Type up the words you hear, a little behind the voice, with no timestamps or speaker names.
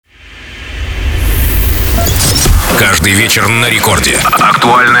Каждый вечер на рекорде.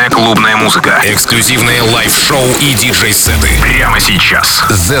 Актуальная клубная музыка, эксклюзивные лайв-шоу и диджей-сеты. Прямо сейчас.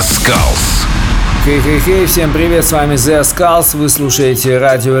 Zeskullz. Хей-хей-хей, всем привет, с вами Zeskullz, вы слушаете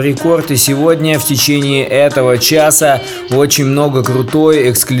Радио Рекорд, и сегодня в течение этого часа очень много крутой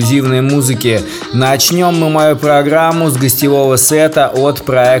эксклюзивной музыки. Начнем мы мою программу с гостевого сета от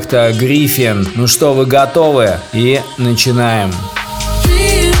проекта Gryffin. Ну что, вы готовы? И начинаем.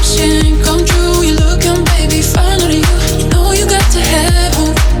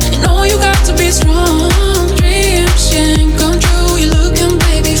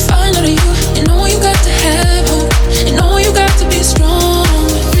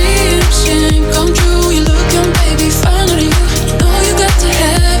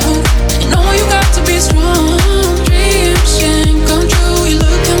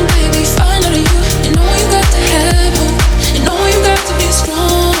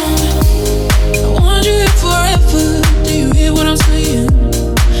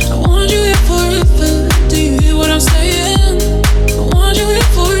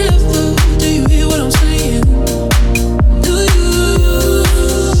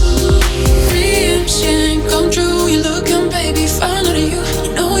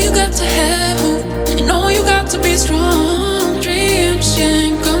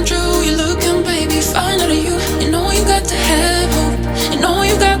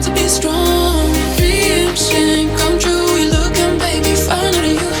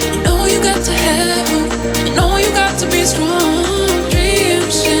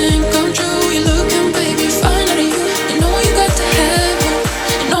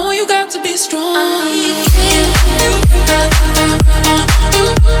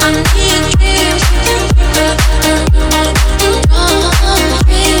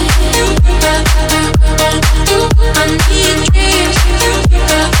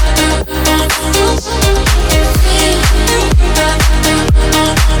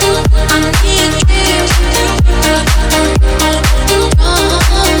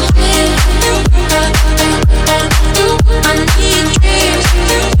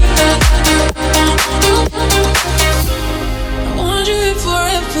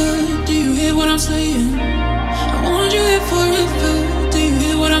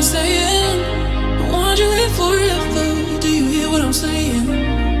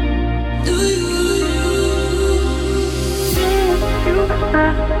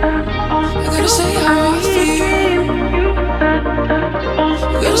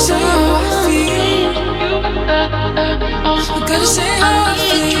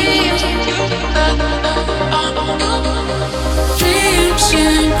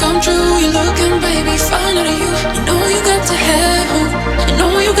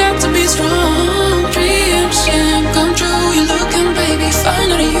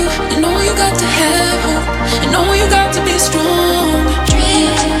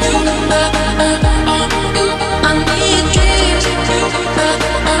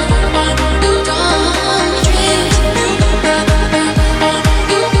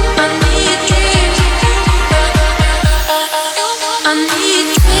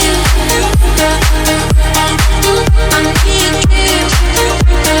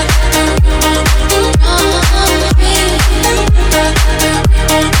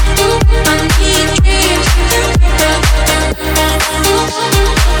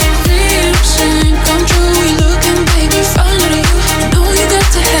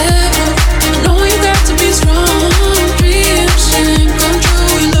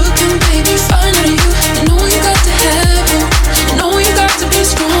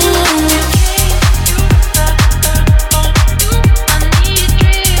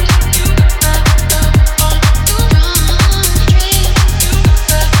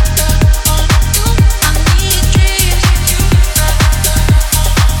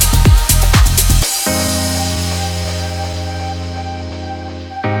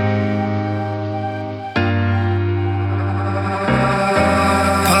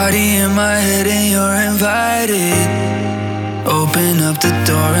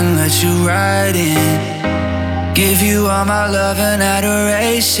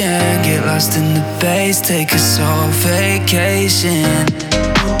 Take a soul vacation.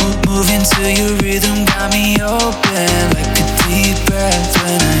 Move into your rhythm, got me open like a deep breath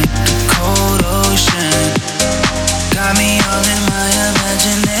when I hit the cold ocean. Got me all in my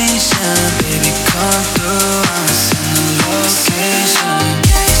imagination. Baby, come through, I'ma send the location.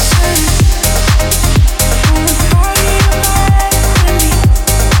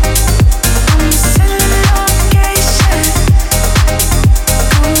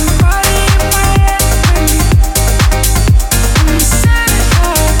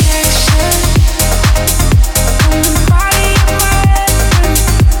 Come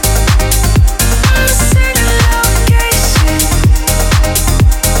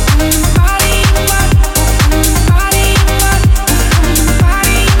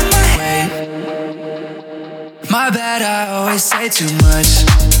My bad, I always say too much.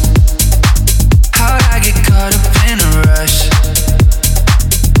 How'd I get caught up in a rush?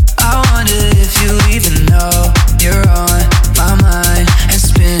 I wonder if you even know you're on my mind and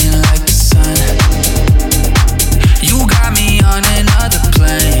spinning like the sun. You got me on another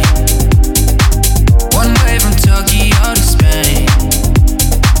plane, one way from Tokyo to Spain.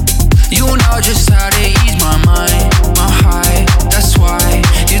 You know just how to ease my mind, my high. That's why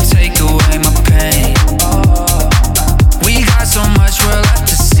you take away my pain. We got so much we're left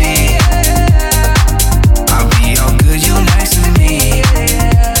to see. I'll be all good, you next to me.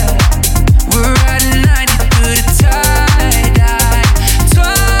 We're riding 90 through the tie-dye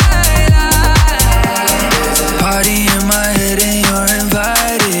twilight. Party in my head and you're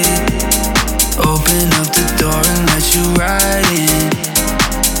invited. Open up the door and let you ride in.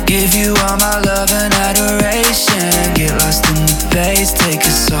 Give you all my love and adoration. Get lost in the bass, take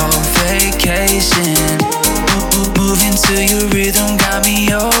us on vacation. Moving to your rhythm got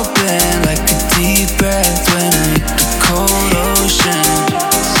me open like a deep breath when I hit the cold ocean.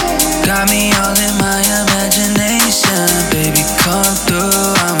 Got me all in my imagination. Baby, come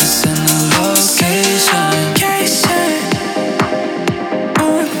through, I'ma send the location.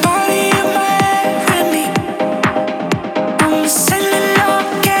 Body in my head with me. I'ma send the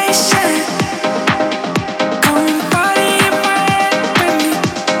location. Body in my head with me.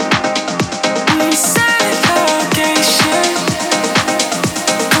 I'ma send the location.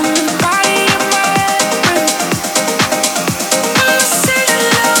 Body in my head with me. I'ma send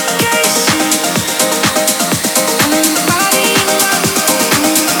the location. Body in my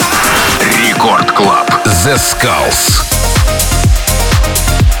Рекорд Клаб. Zeskullz.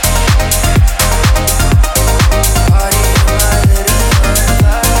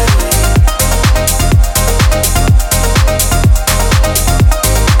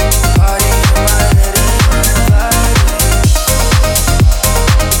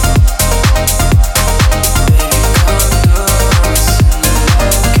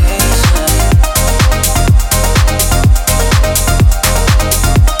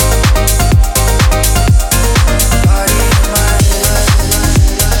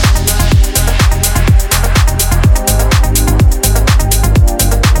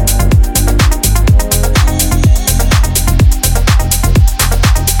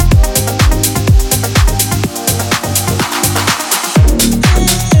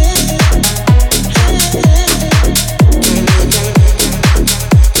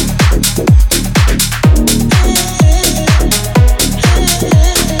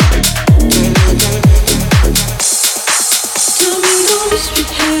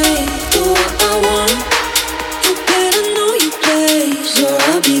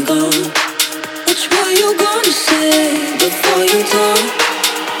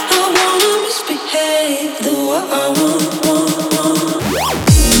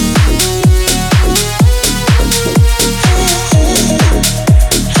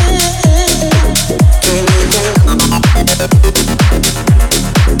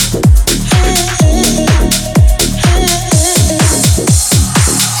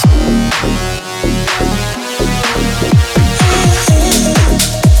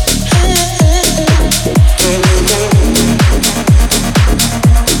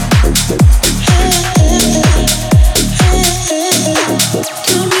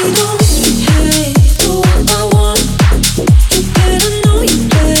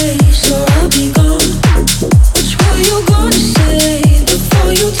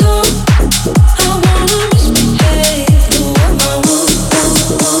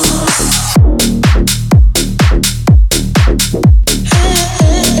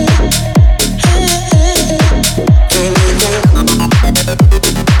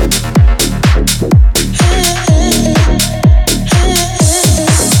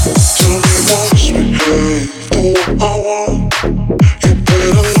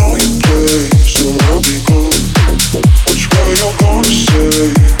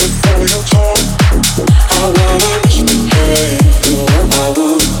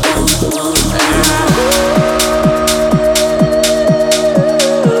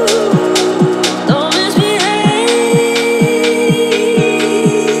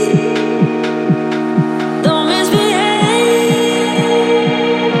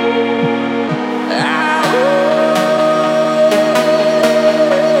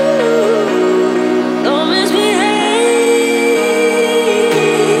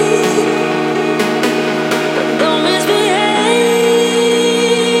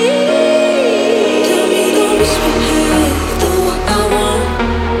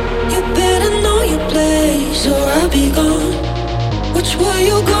 be gone. Which were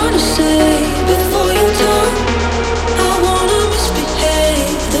you gonna say before you talk?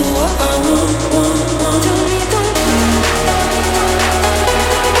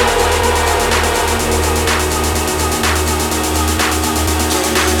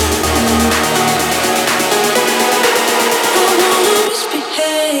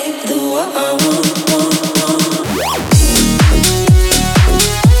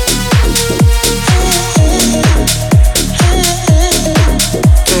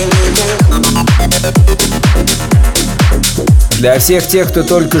 Для всех тех, кто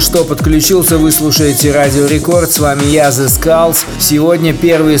только что подключился, вы слушаете Радио Рекорд, с вами я, Zeskullz. Сегодня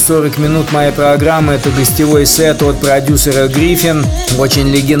первые 40 минут моей программы — это гостевой сет от продюсера Gryffin. Очень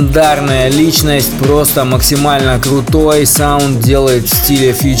легендарная личность, просто максимально крутой, саунд делает в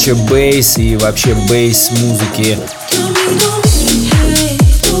стиле фьючер бейс и вообще бейс музыки.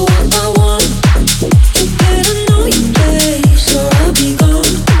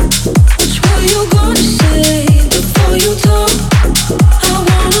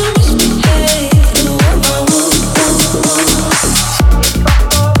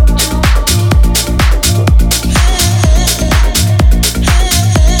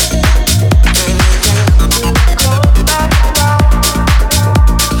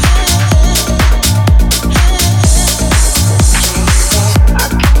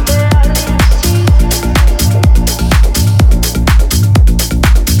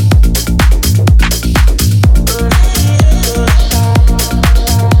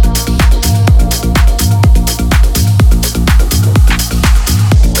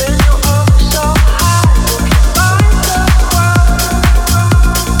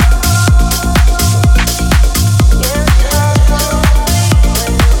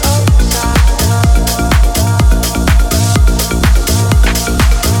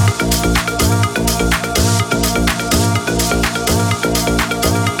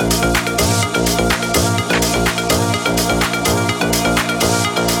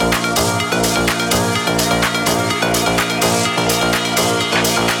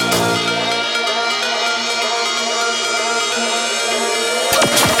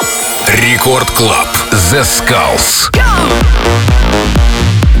 Рекорд Клаб. Zeskullz.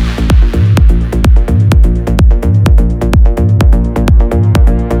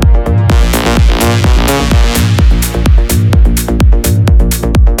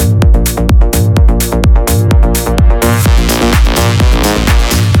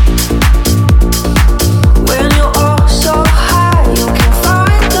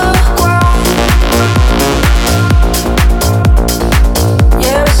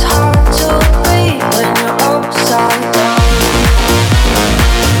 Yeah, it's hard to breathe when you're upside down.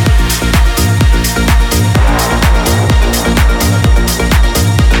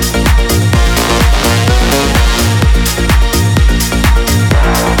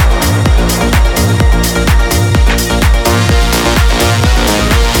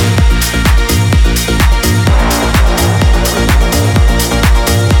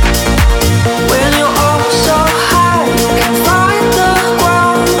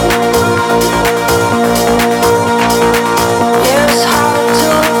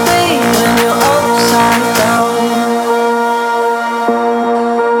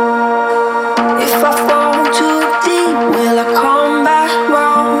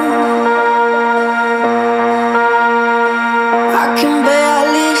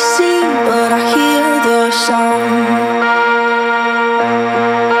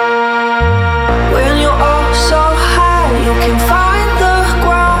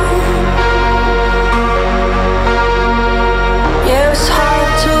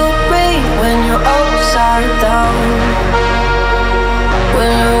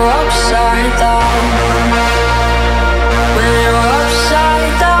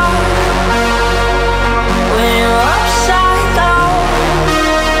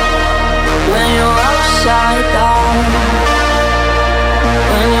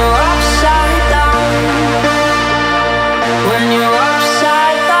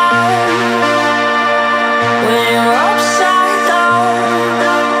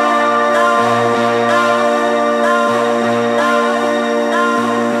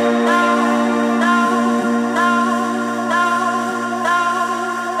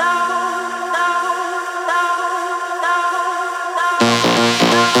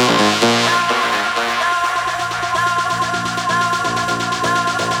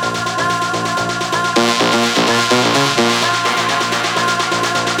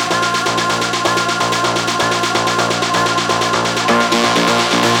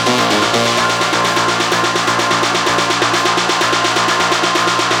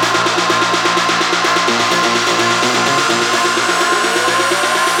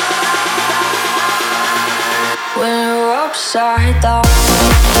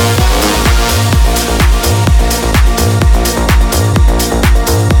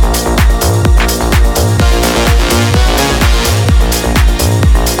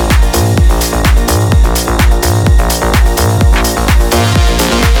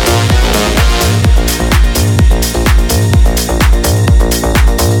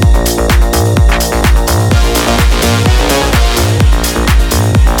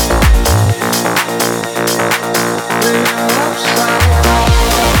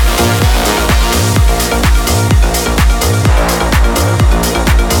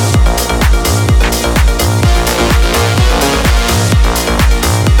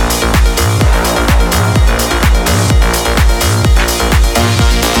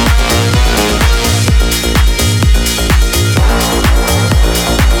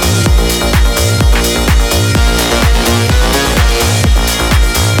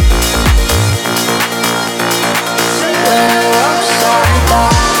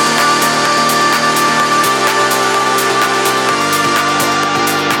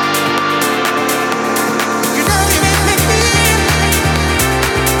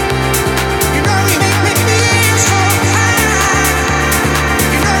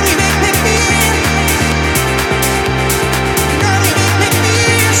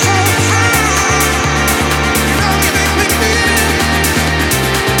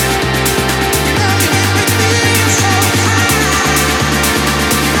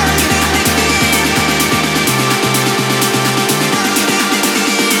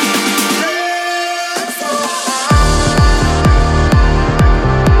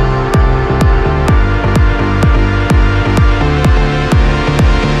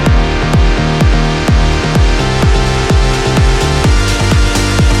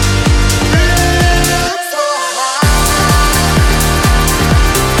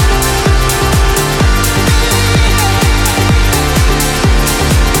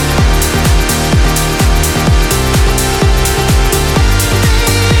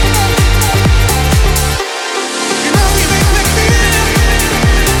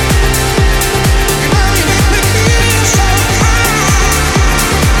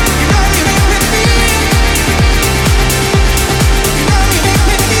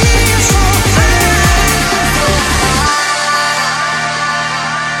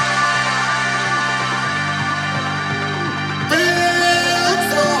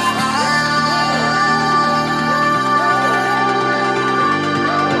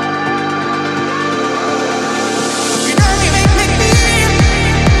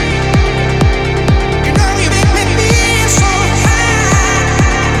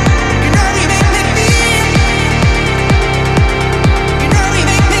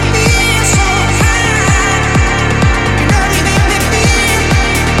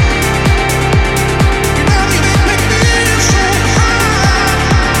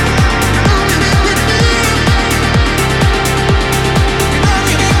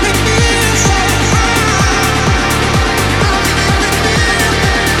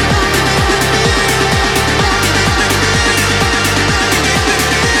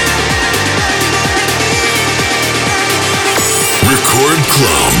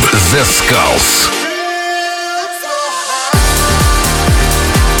 Zeskullz.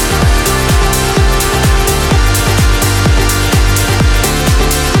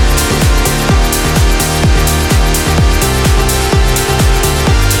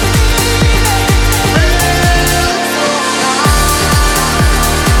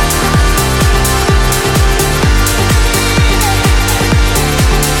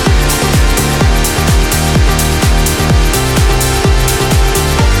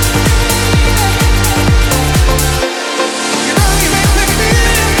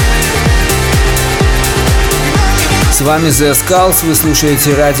 С вами Zeskullz, вы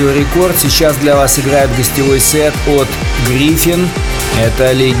слушаете Радио Рекорд. Сейчас для вас играет гостевой сет от Gryffin.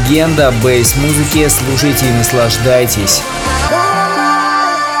 Это легенда бейс-музыки. Слушайте и наслаждайтесь.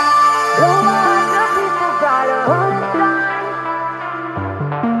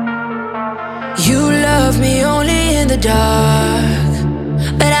 You love me only in the dark,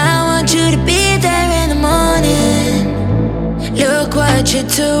 but I want you to be there in the morning. Look what you're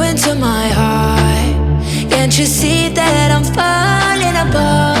doing to my heart. Can't you see that I'm falling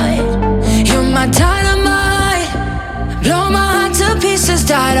apart? You're my dynamite, blow my heart to pieces,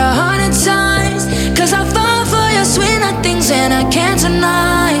 died 100 times. Cause I fall for your sweet nothings and I can't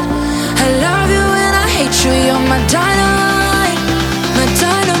deny. I love you and I hate you, you're my dynamite, my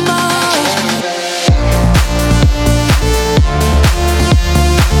dynamite.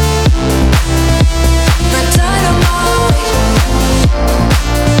 My dynamite.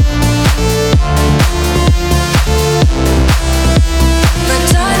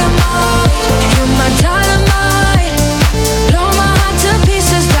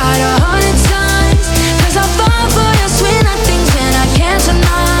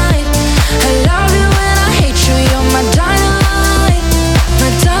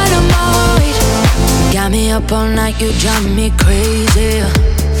 Up all night, you drive me crazy.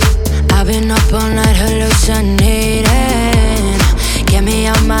 I've been up all night hallucinating. Get me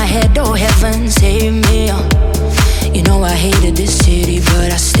out my head, oh heaven save me. You know I hated this city,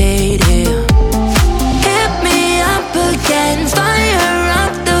 but I stayed here. Hit me up again, fire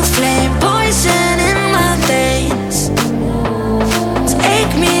up the flame, poison in my veins.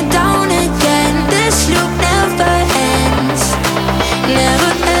 Take me down again, this loop never ends,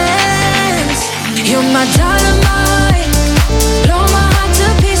 never ends. You're my dynamite, blow my heart to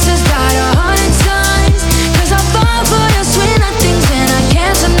pieces, died 100 times. Cause I fall for your sweet nothings and I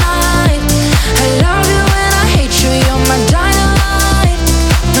can't deny. I love you and I hate you, you're my dynamite,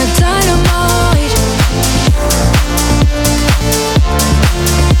 my dynamite.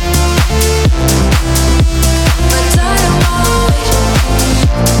 My dynamite.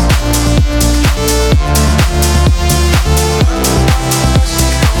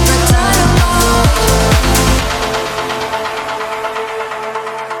 My dynamite.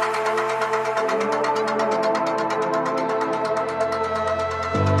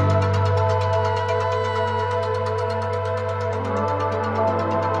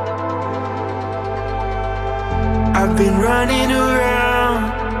 I've been running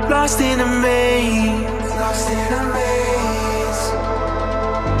around, lost in a maze, lost in a maze.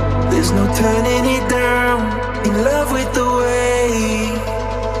 There's no turning it down, in love with the way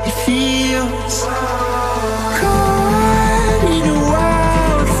it feels. Caught in a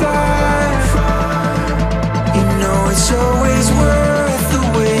wildfire, you know it's always worth the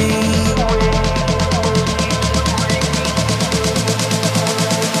wait.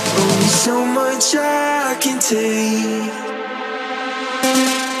 Only so much I can take.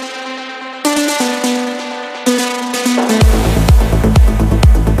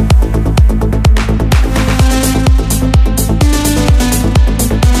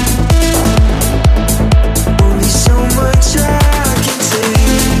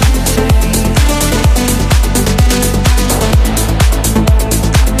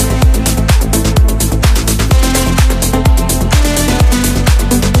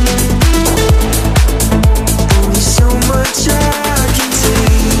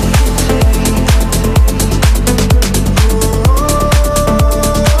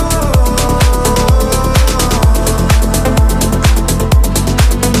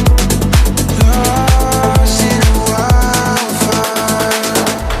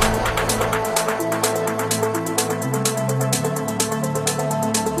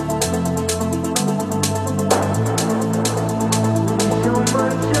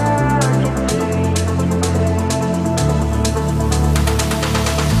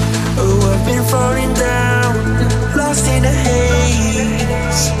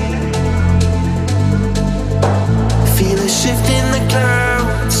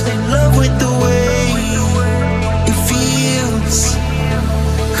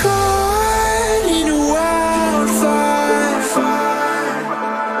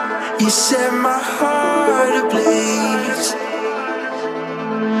 You set my heart ablaze.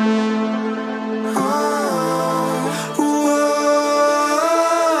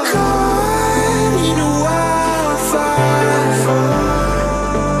 Caught in a wildfire.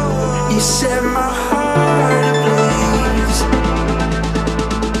 You set my heart ablaze.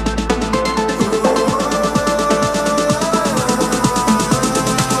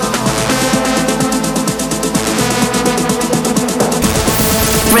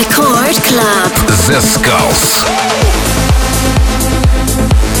 Record Club. Zeskullz.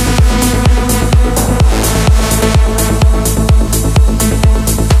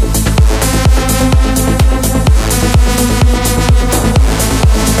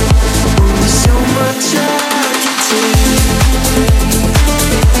 So much I can take.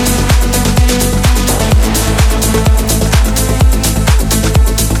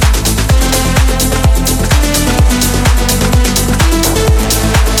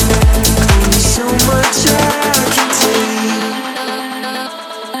 So much I can take.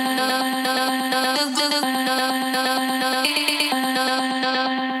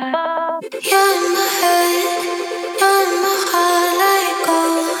 You're in my head, you're in my heart like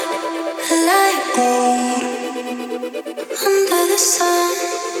gold, like gold. Under the sun,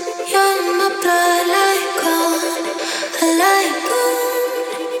 you're in my blood like gold, like gold.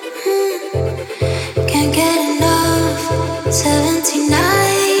 Can't get enough. 79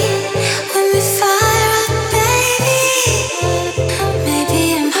 when we fire up, baby. Maybe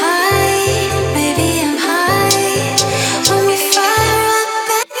I'm high, maybe I'm high. When we fire up,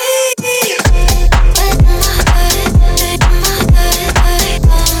 baby. But my heart,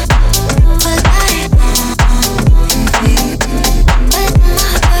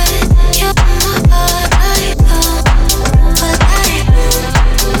 you're my heart, like gold, like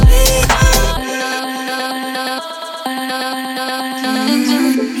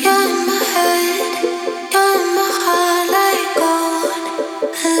you're in my head, you're in my heart like gold,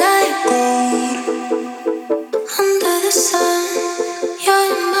 like gold. Under the sun, you're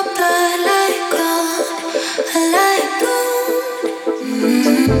in my blood like gold, like gold.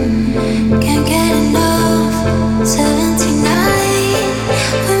 Can't get enough. 79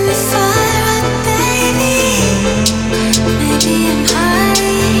 when we fire up, baby. Maybe I'm high,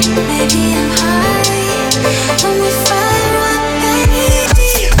 maybe I'm high. When we fire up, baby.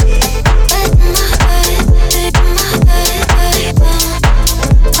 But my heart, like gold,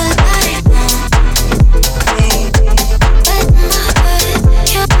 but like gold. But my heart,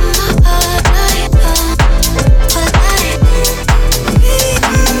 you're my heart like gold, but like gold.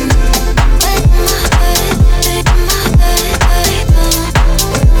 But my heart, like gold,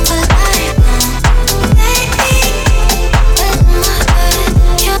 but like gold, baby. But my heart,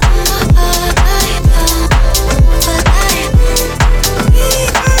 you're my heart like gold, but like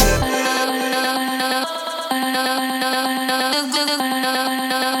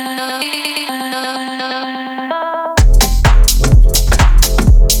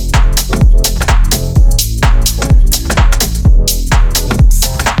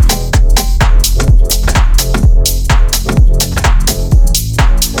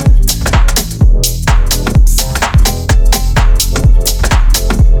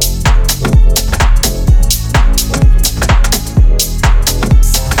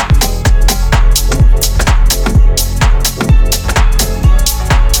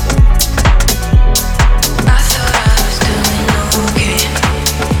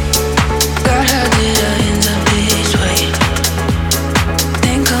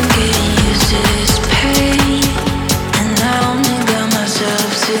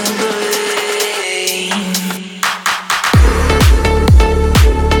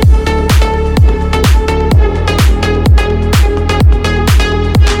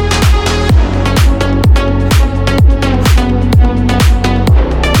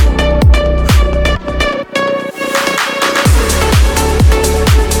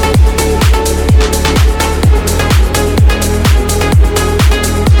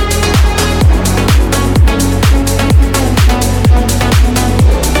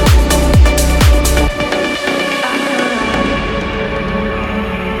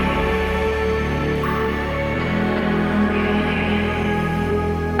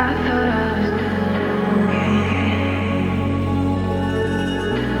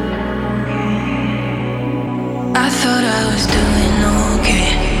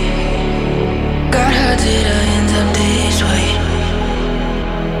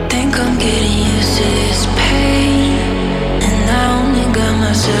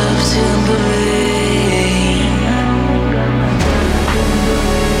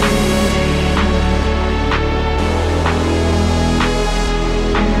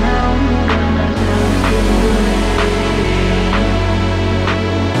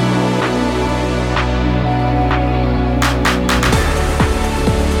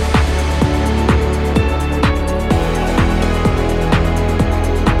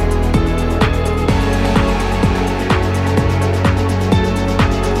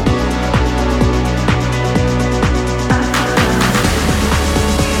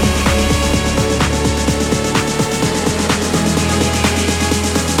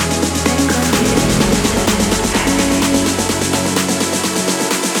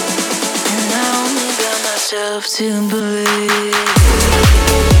love to believe.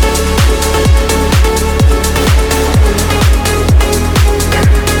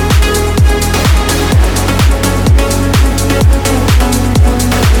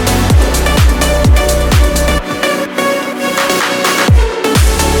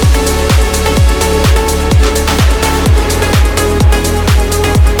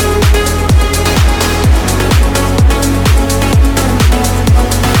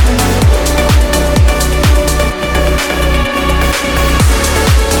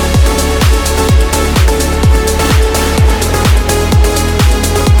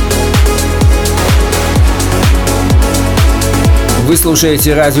 Вы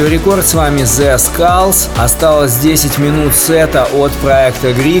слушаете Радио Рекорд, с вами Zeskullz. Осталось 10 минут сета от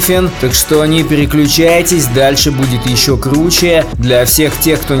проекта Gryffin, так что не переключайтесь, дальше будет еще круче. Для всех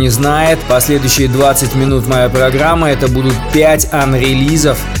тех, кто не знает, последующие 20 минут моей программы это будут 5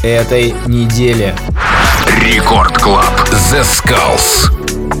 анрелизов этой недели. Рекорд Клаб. Zeskullz.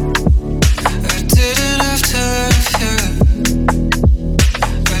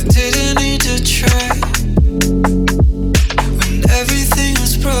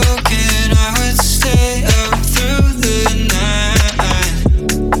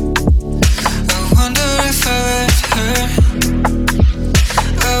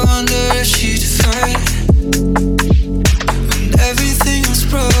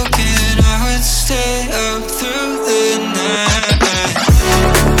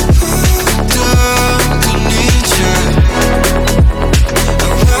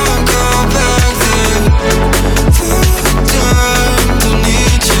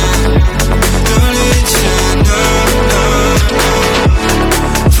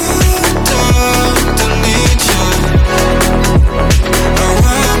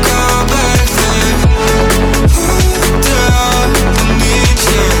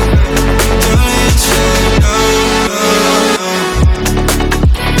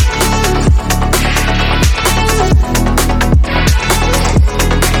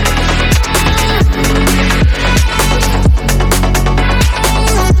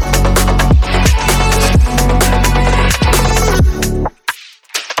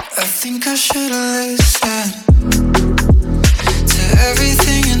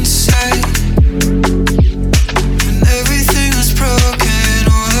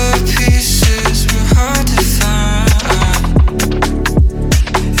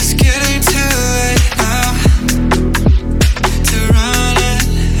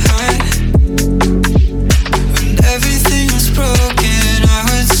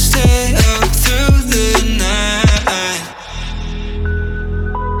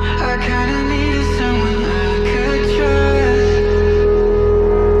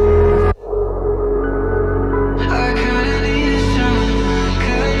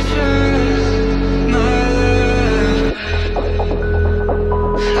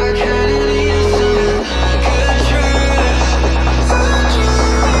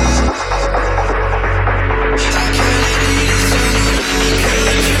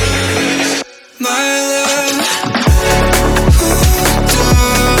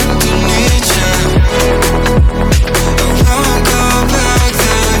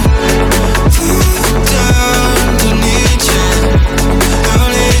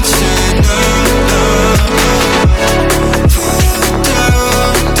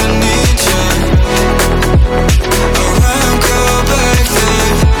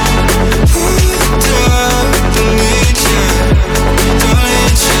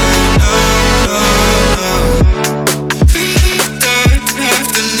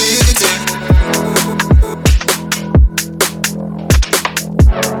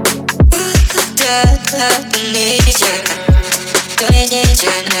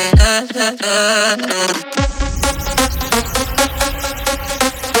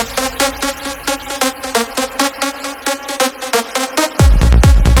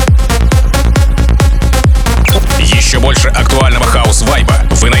 Еще больше актуального хаус-вайба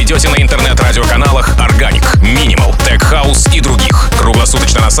вы найдете на интернет-радиоканалах Organic, Minimal, Tech House и других.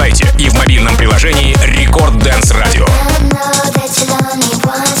 Круглосуточно на сайте и в мобильном приложении Record Dance Radio.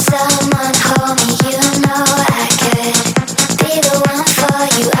 Be the one for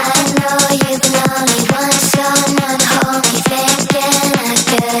you, I know you've been only one.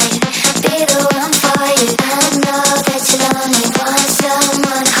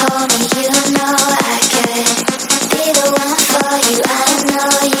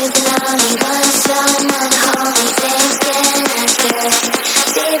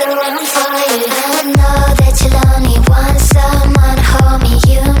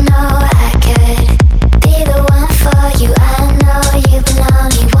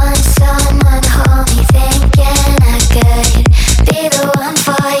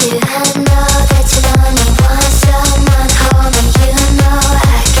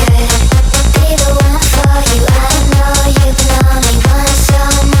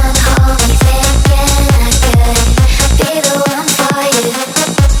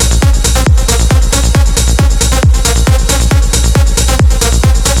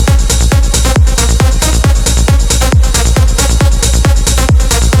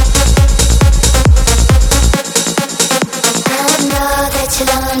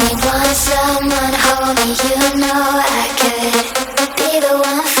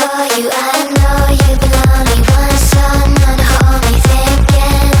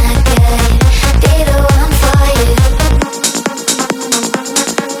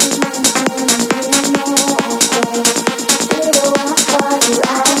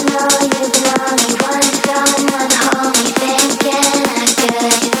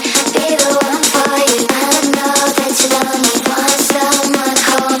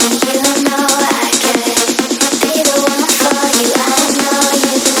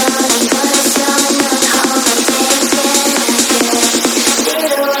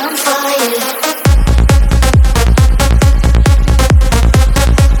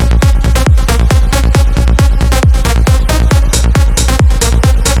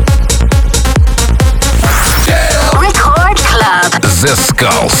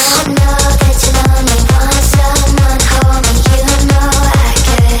 Zeskullz.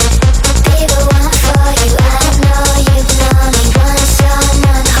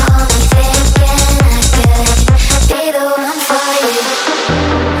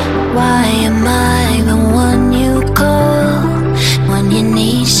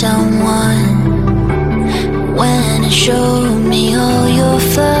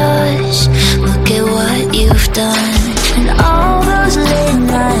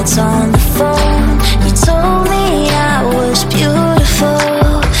 On the phone, you told me I was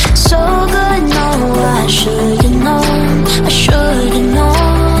beautiful, so good. No, I should've known. I should've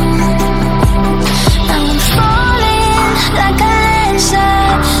known. Now I'm falling like a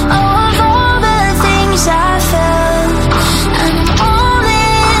landslide. Of all the things I felt, and I'm all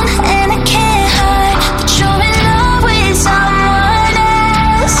in, and I can't hide that you're in love with someone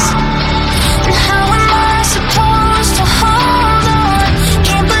else. And how am I supposed to hold on?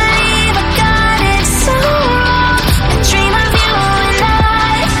 Can't believe I got it so wrong. I dream of you and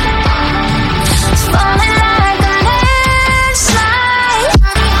I, falling like a landslide.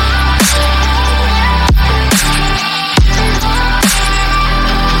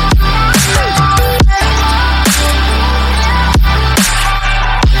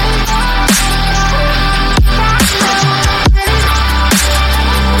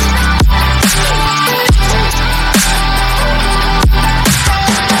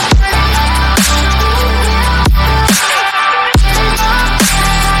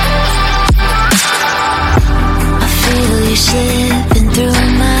 I feel you slipping through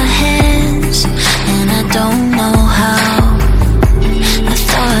my hands, and I don't know how. I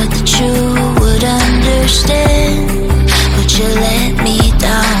thought that you would understand, but you let me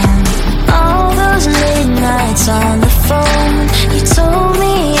down. All those late nights on the phone, you told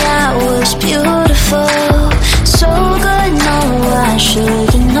me I was beautiful, so good. No, I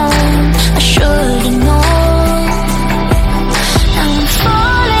should've known. I should've known. Now I'm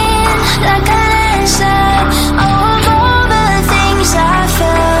falling like a landslide. Of all the things I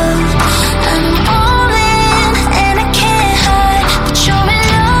felt, and I'm all in, and I can't hide that you're in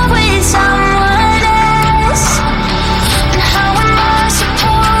love with someone else. And how am I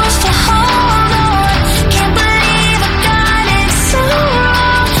supposed to hold on? Can't believe I got it so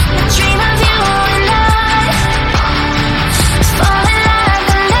wrong. I dream of you and I, falling like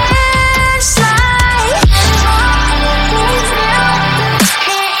a landslide.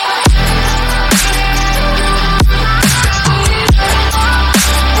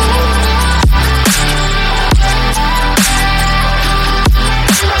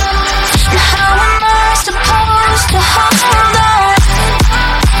 How am I supposed to hold on?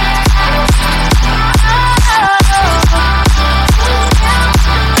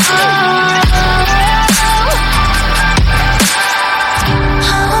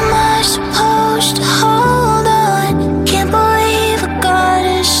 How am I supposed to hold on? Can't believe I got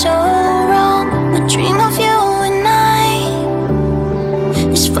it so wrong. I dream of you and I,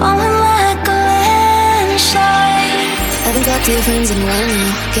 it's falling like a landslide. I haven't talked to your friends in a while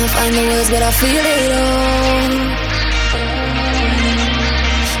now. Can't find the words, but I feel it all.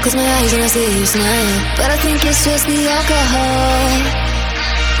 Close my eyes and I see you smile, but I think it's just the alcohol.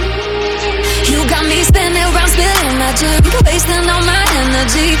 You got me spinning around, spilling my drink, wasting all my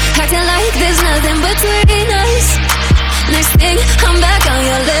energy, acting like there's nothing between us. Next thing, I'm back on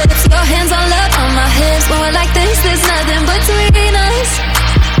your lips, your hands all up on my hips. When we're like this, there's nothing between us.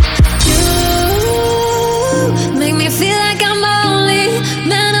 You make me feel like I'm only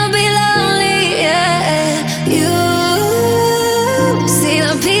meant to be lonely, yeah. You see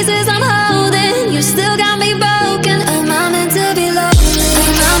the pieces I'm holding, you still got me broken. Am I meant to be lonely?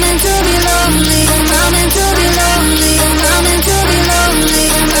 Am I meant to be lonely? Am I meant to be lonely? Am I meant to be lonely?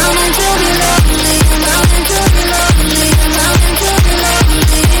 Am I meant to be lonely? Am I meant to be lonely? Am I meant to be lonely?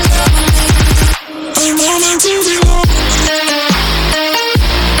 Am I meant to be lonely?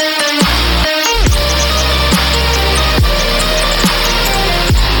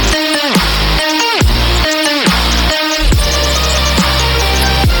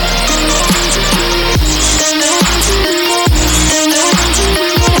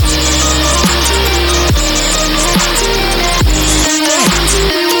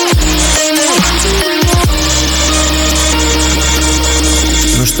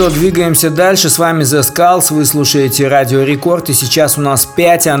 что, двигаемся дальше. С вами Zeskullz, вы слушаете Радио Рекорд, и сейчас у нас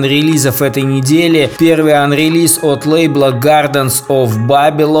 5 анрелизов этой недели. Первый анрелиз от лейбла Gardens of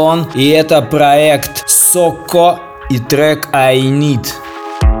Babylon, и это проект Socko и трек I Need.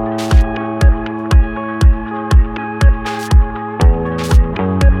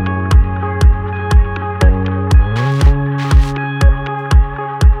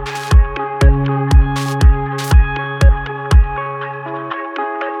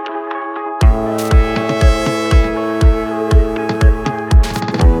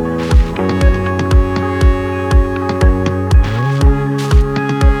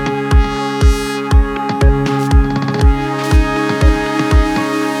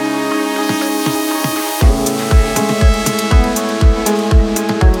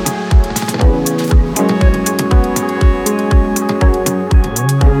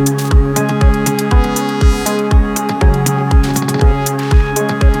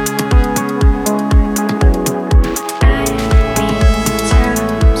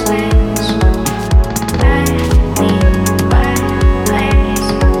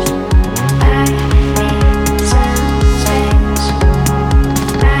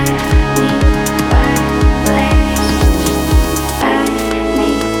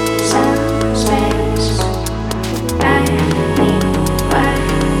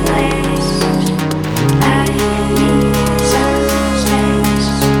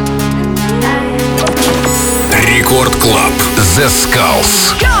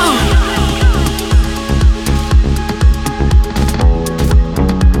 Zeskullz.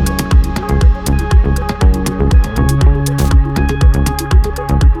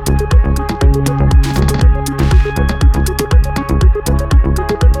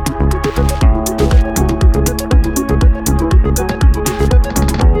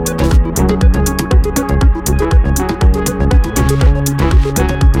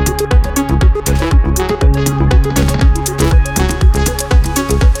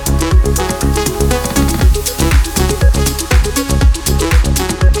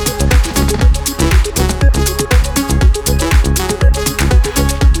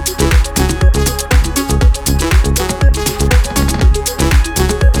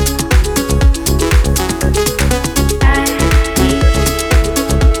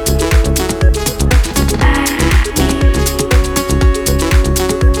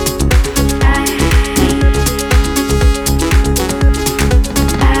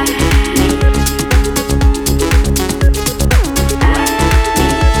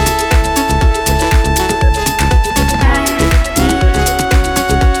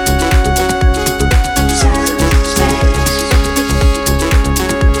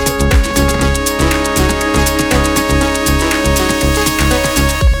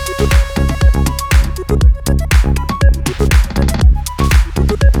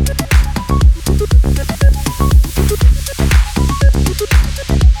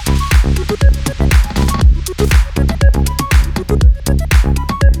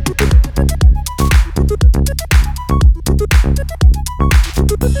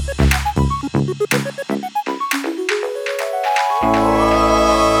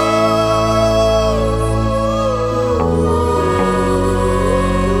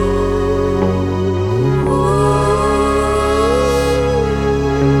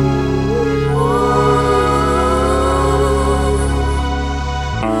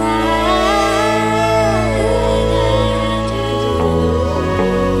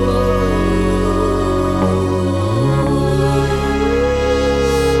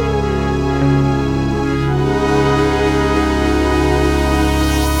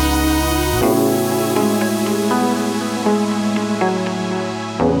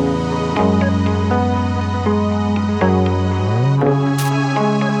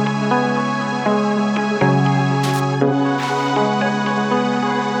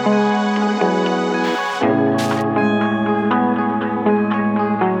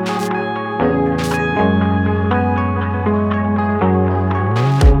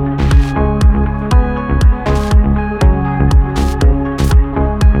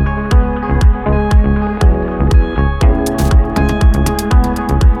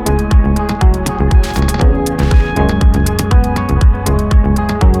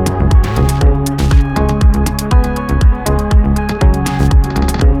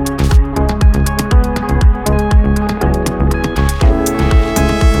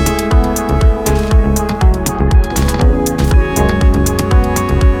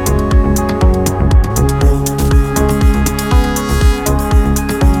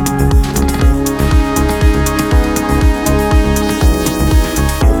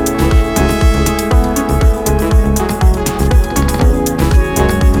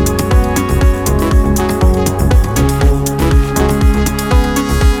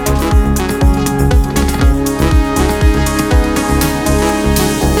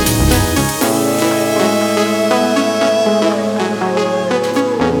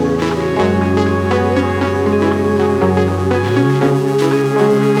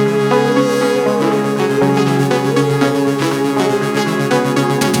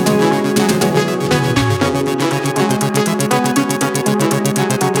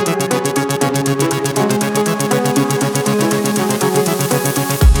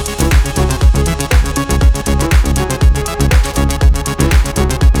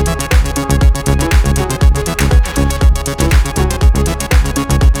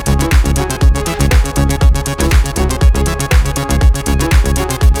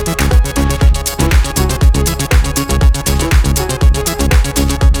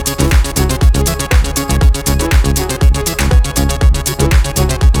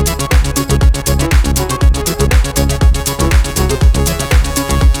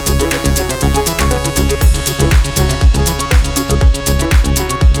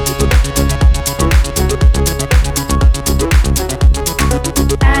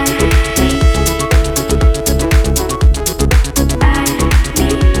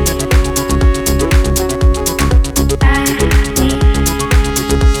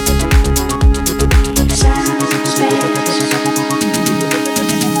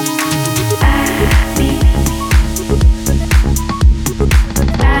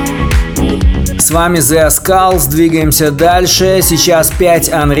 С вами Zeskullz, двигаемся дальше. Сейчас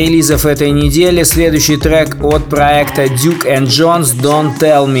 5 анрелизов этой недели. Следующий трек от проекта Duke and Jones Don't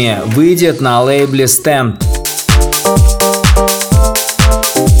Tell Me выйдет на лейбле STMPD.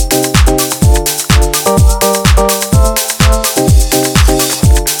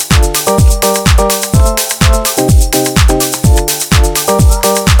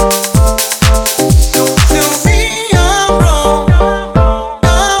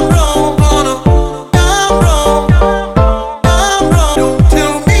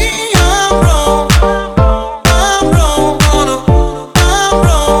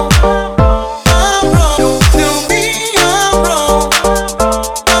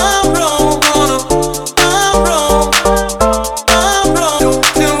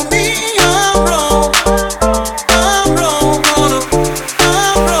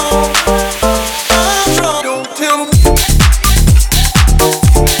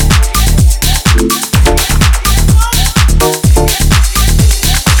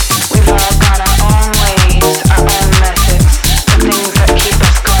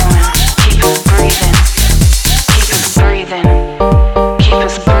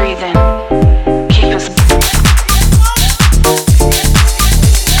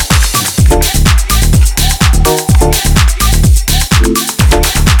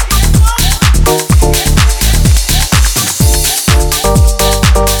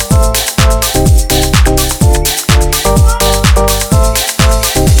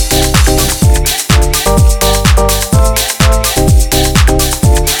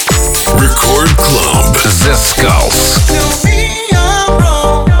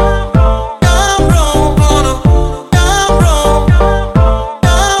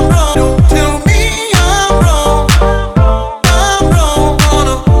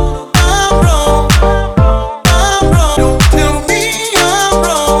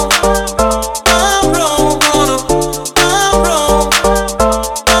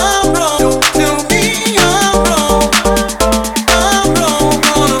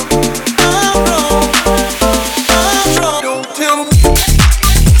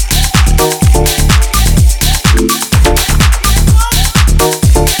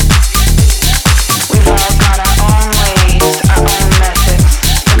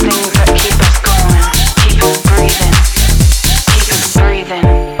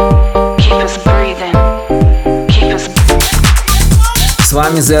 С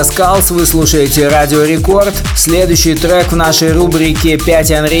вами Zeskullz, вы слушаете Радио Рекорд. Следующий трек в нашей рубрике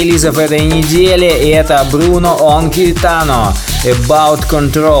 5 анрелизов этой недели, и это Bruno Longhitano About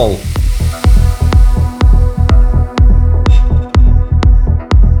Control.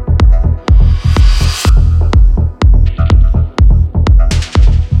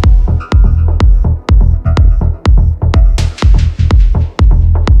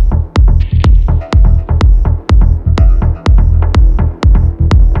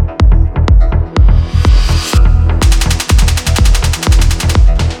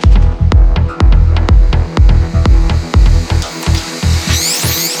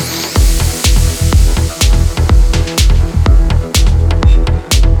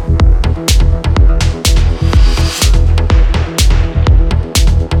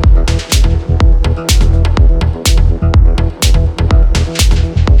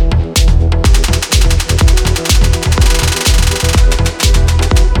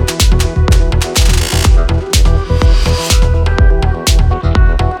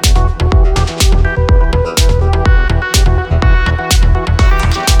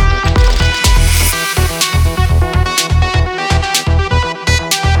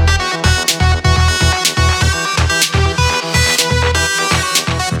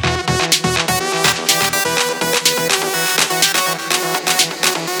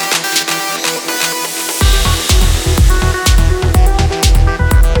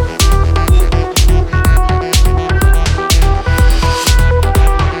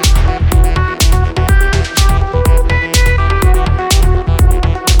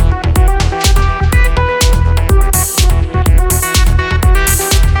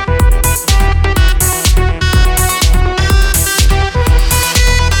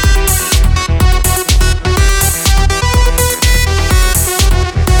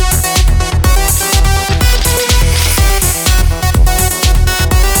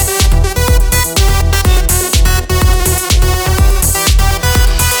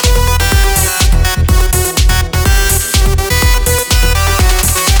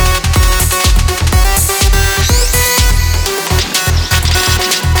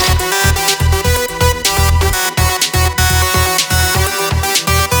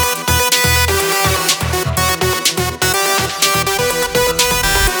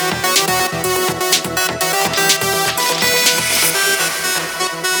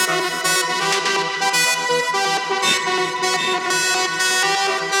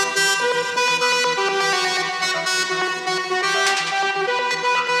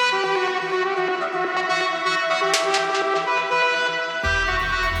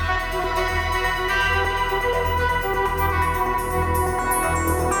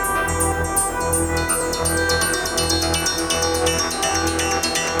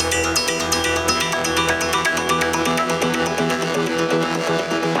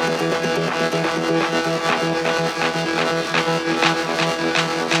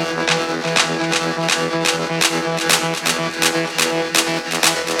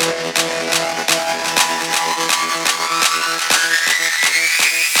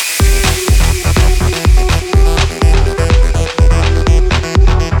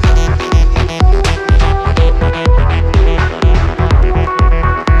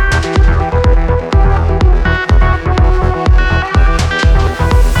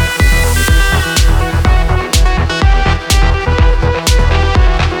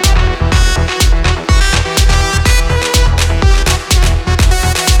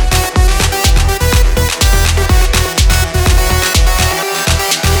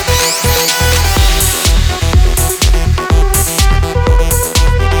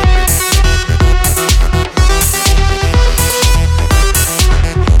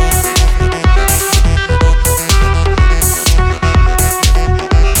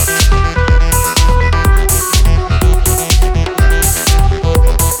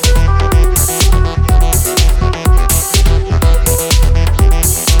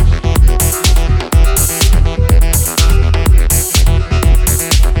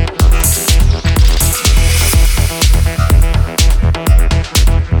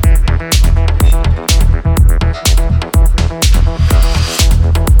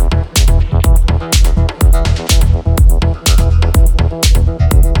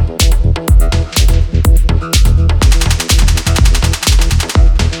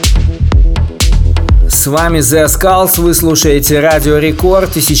 вами Zeskullz, вы слушаете Радио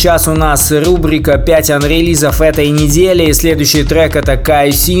Рекорд, и сейчас у нас рубрика 5 анрелизов этой недели, и следующий трек это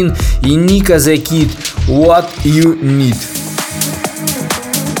Kaysin и Niko the Kid What You Need.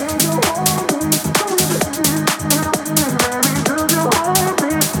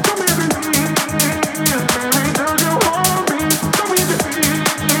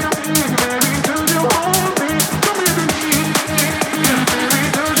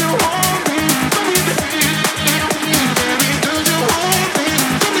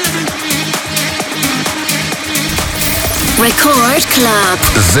 Record Club.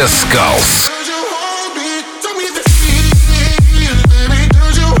 Zeskullz.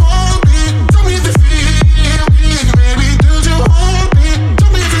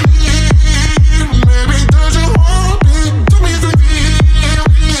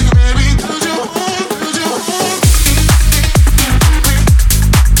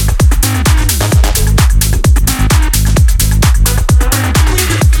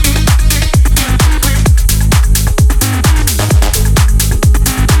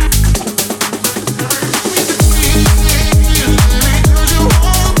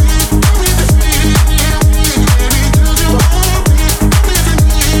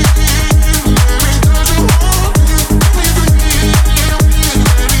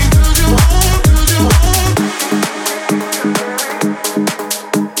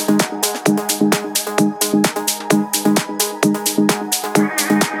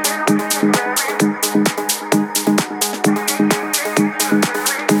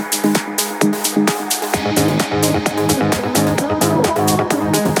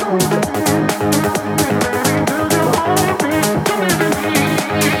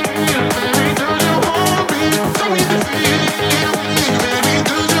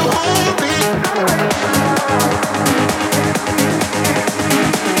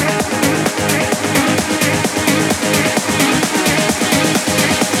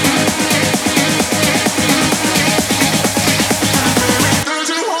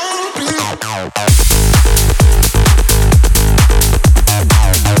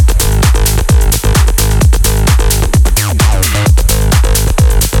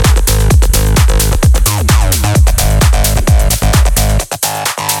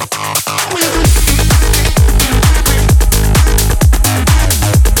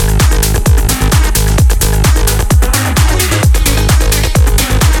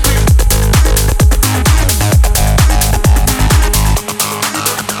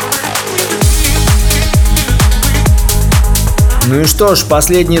 Ну и что ж,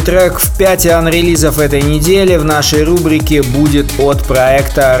 последний трек в 5 анрелизов этой недели в нашей рубрике будет от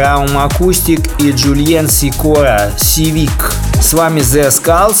проекта RUNN Acoustic и Julien Sicora Civic. С вами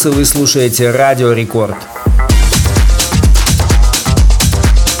Zeskullz, и вы слушаете Радио Рекорд.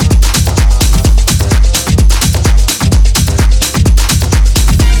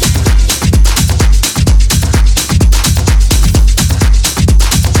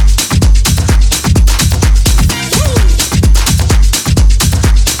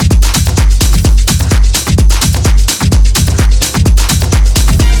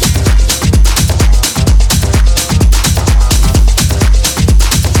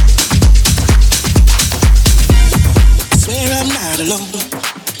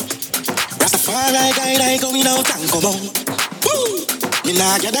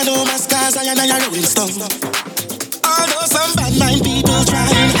 Although some bad mind people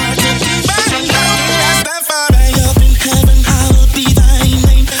trying hard to keep burning down, Rastafari up in heaven, hallowed be thy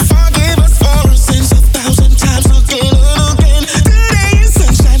name. Forgive us for our sins 1,000 times again and again. Today is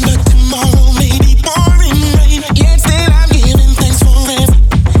sunshine, but tomorrow may be pouring rain. Yet still I'm giving thanks forever.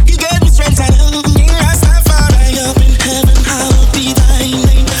 You gave me strength and help me. Rastafari up in heaven, hallowed be thy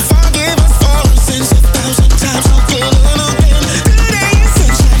name. Forgive us for our sins 1,000 times again and again. Today is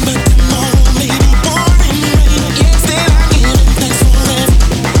sunshine, but tomorrow may be pouring rain. Yet still I'm giving thanks forever.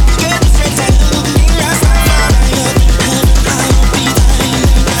 You gave me strength and help me. Rastafari up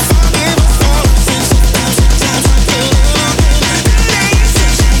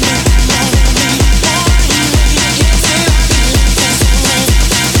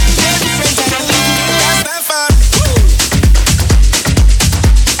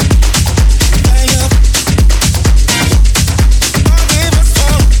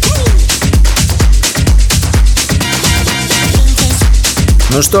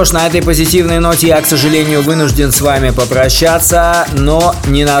Ну что ж, на этой позитивной ноте я, к сожалению, вынужден с вами попрощаться, но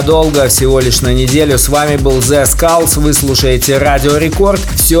ненадолго, всего лишь на неделю. С вами был Zeskullz, вы слушаете Радио Рекорд.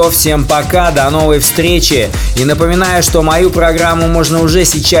 Все, всем пока, до новой встречи. И напоминаю, что мою программу можно уже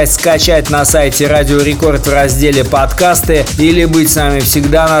сейчас скачать на сайте Радио Рекорд в разделе «Подкасты» или быть с нами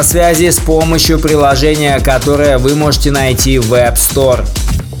всегда на связи с помощью приложения, которое вы можете найти в App Store.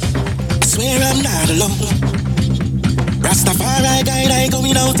 Rastafari guide, I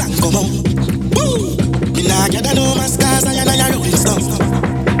going out and come out. Woo! Me nah get no mascas, I rolling stuff.